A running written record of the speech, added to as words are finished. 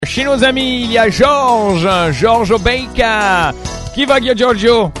chez nos amis, il y a George Obeika. Qui va,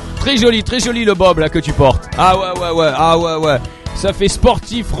 Giorgio? Très joli le bob là que tu portes. Ah ouais. Ça fait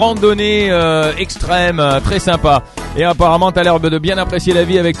sportif, randonnée extrême, très sympa. Et apparemment t'as l'air de bien apprécier la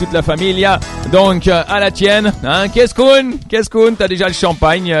vie avec toute la famille. Il y a donc à la tienne, hein, Qu'est-ce t'as déjà le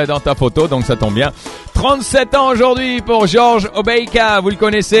champagne dans ta photo, donc ça tombe bien. 37 ans aujourd'hui pour George Obeika, vous le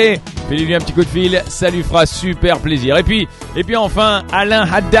connaissez. Fais-lui un petit coup de fil, ça lui fera super plaisir. Et puis enfin, Alain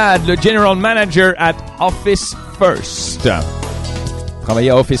Haddad, le General Manager at Office First. Travailler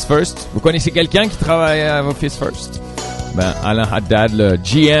à Office First. Vous connaissez quelqu'un qui travaille à Office First? Alain Haddad, le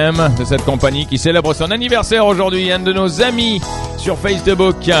GM de cette compagnie qui célèbre son anniversaire aujourd'hui, un de nos amis sur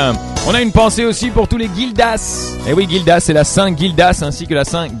Facebook. On a une pensée aussi pour tous les Gildas. Et oui, Gildas, c'est la Saint Gildas ainsi que la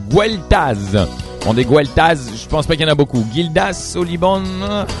Saint Gueltaz. Bon, des Gueltaz, je pense pas qu'il y en a beaucoup. Gildas au Liban,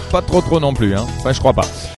 pas trop non plus, hein. Enfin, je crois pas.